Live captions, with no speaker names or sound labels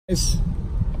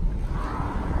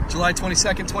July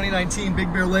 22nd, 2019,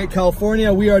 Big Bear Lake,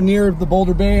 California. We are near the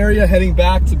Boulder Bay area, heading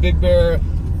back to Big Bear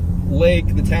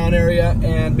Lake, the town area,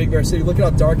 and Big Bear City. Look at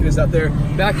how dark it is out there.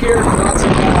 Back here, not so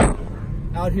bad.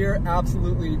 Out here,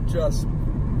 absolutely just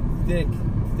thick.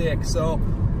 So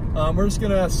we're just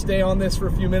gonna stay on this for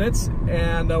a few minutes,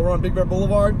 and we're on Big Bear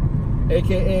Boulevard,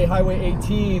 AKA Highway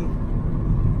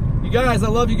 18. You guys, I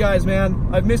love you guys, man.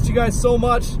 I've missed you guys so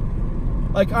much.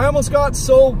 Like, I almost got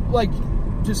so, like,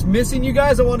 just missing you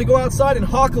guys. I wanted to go outside and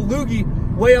hawk a loogie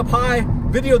way up high,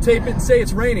 videotape it, and say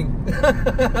it's raining.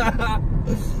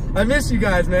 I miss you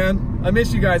guys, man. I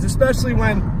miss you guys, especially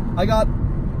when I got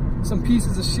some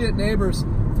pieces of shit neighbors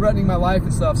threatening my life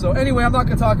and stuff. So anyway, I'm not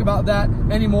gonna talk about that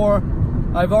anymore.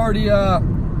 I've already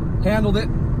handled it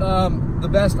the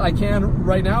best I can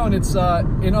right now, and it's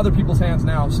in other people's hands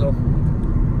now. So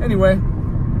anyway,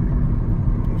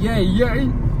 yay.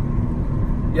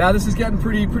 Yeah, this is getting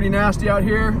pretty nasty out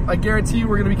here. I guarantee you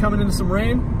we're gonna be coming into some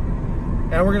rain,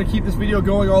 and we're gonna keep this video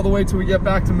going all the way till we get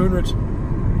back to Moonridge.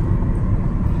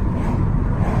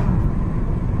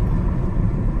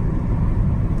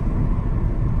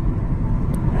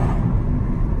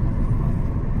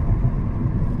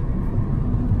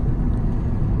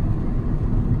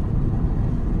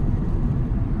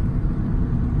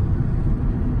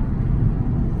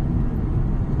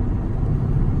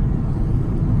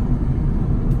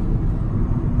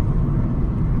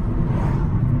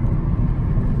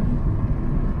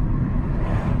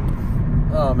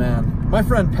 Oh man, my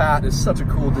friend Pat is such a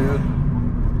cool dude.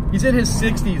 He's in his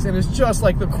 60s and is just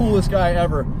like the coolest guy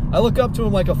ever. I look up to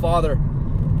him like a father.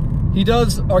 He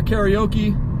does our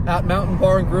karaoke at Mountain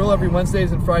Bar and Grill every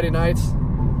Wednesdays and Friday nights.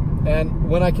 And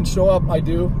when I can show up, I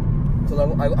do. Because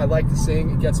I like to sing.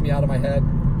 It gets me out of my head,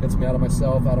 gets me out of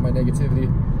myself, out of my negativity.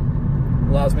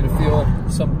 Allows me to feel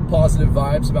some positive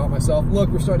vibes about myself.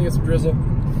 Look, we're starting to get some drizzle.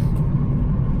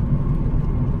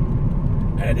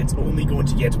 And it's only going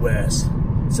to get worse.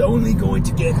 It's only going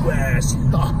to get worse.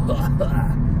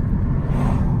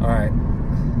 Alright.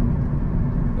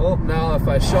 Well, now if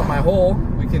I shut my hole,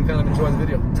 we can kind of enjoy the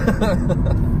video.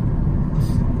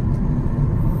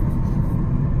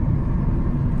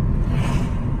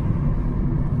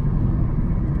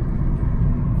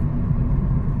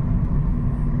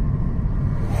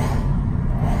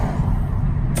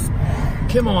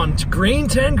 Come on, green,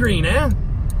 10 green, eh?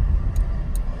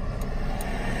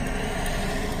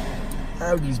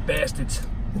 Oh, these bastards.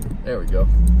 There we go.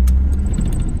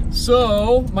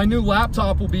 So, my new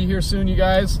laptop will be here soon, you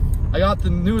guys. I got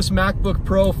the newest MacBook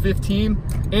Pro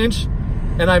 15-inch,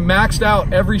 and I maxed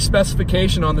out every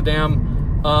specification on the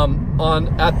damn,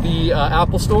 at the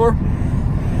Apple Store.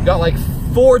 Got like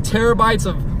 4 terabytes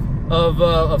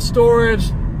of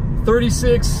storage,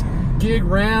 36 gig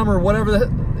RAM or whatever.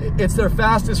 It's their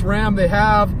fastest RAM they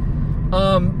have.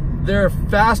 Their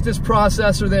fastest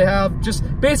processor they have. Just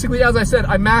basically, as I said,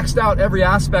 I maxed out every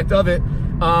aspect of it.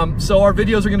 So our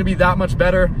videos are going to be that much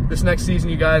better this next season,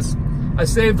 you guys. I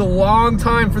saved a long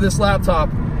time for this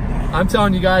laptop. I'm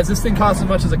telling you guys, this thing costs as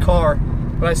much as a car,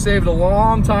 but I saved a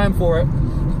long time for it.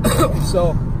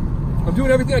 So I'm doing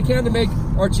everything I can to make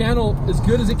our channel as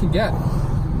good as it can get.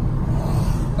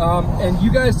 And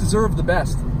you guys deserve the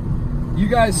best. You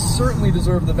guys certainly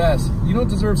deserve the best. You don't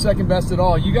deserve second best at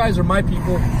all. You guys are my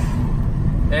people.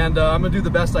 And I'm gonna do the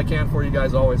best I can for you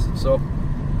guys always. So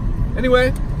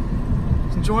anyway,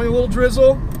 just enjoying a little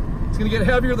drizzle. It's gonna get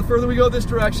heavier the further we go this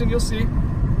direction, you'll see.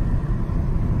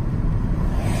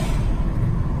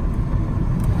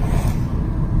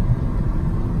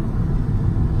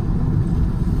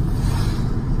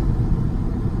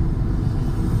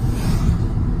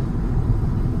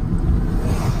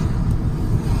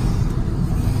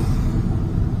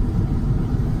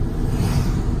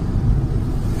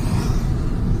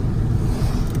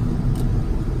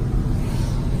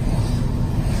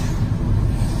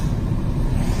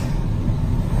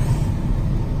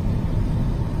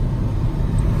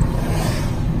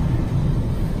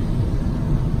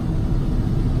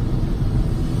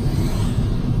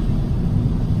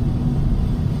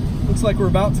 Looks like we're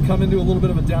about to come into a little bit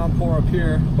of a downpour up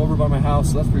here over by my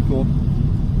house, so that's pretty cool.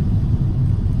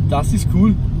 Das ist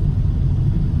cool.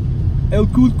 El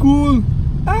cool. El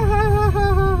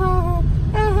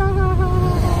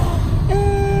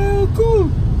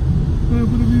cool.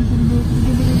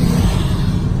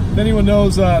 If anyone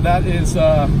knows, that is,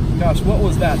 gosh, what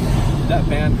was that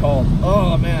band called?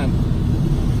 Oh man,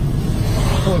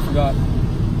 totally forgot.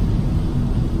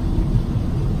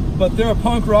 But they're a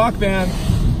punk rock band.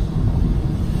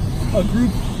 A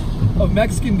group of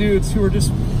Mexican dudes who are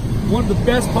just one of the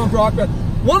best punk rock bands.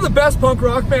 One of the best punk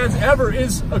rock bands ever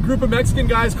is a group of Mexican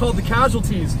guys called the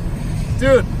Casualties.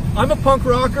 Dude, I'm a punk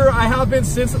rocker. I have been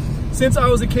since I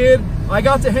was a kid. I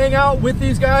got to hang out with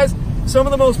these guys. Some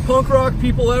of the most punk rock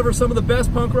people ever, some of the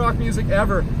best punk rock music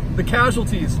ever. The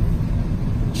Casualties.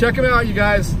 Check them out, you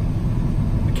guys.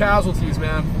 The Casualties,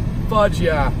 man. Fudge,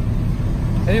 yeah.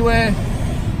 Anyway,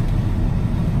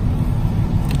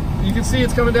 you can see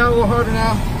it's coming down a little harder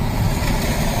now.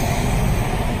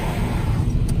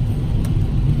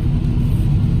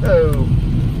 Oh.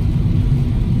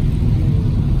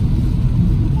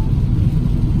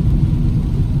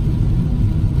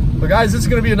 But guys, this is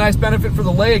going to be a nice benefit for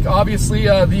the lake. Obviously,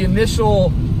 the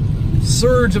initial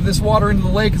surge of this water into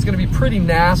the lake is going to be pretty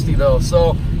nasty though.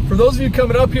 So for those of you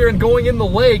coming up here and going in the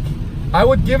lake, I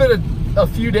would give it a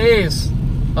few days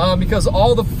because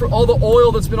all the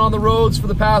oil that's been on the roads for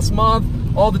the past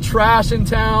month, all the trash in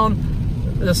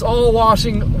town, it's all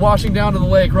washing down to the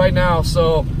lake right now.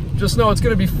 So just know it's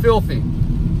going to be filthy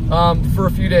for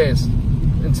a few days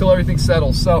until everything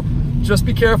settles. So just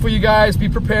be careful, you guys. Be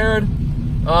prepared.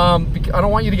 I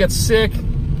don't want you to get sick.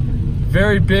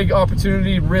 Very big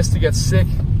opportunity, risk to get sick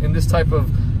in this type of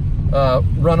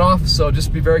runoff. So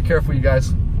just be very careful, you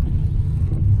guys.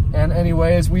 And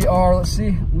anyways, let's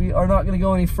see, we are not going to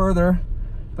go any further,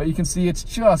 but you can see it's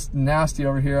just nasty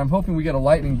over here. I'm hoping we get a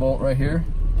lightning bolt right here.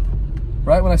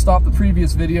 Right when I stopped the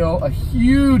previous video, a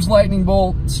huge lightning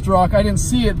bolt struck. I didn't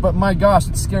see it, but my gosh,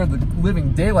 it scared the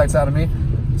living daylights out of me.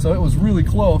 So it was really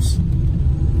close.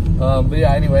 But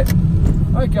yeah, anyway.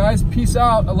 All right, guys, peace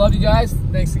out. I love you guys.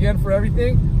 Thanks again for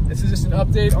everything. This is just an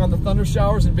update on the thunder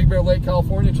showers in Big Bear Lake,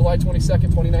 California, July 22nd,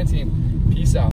 2019. Peace out.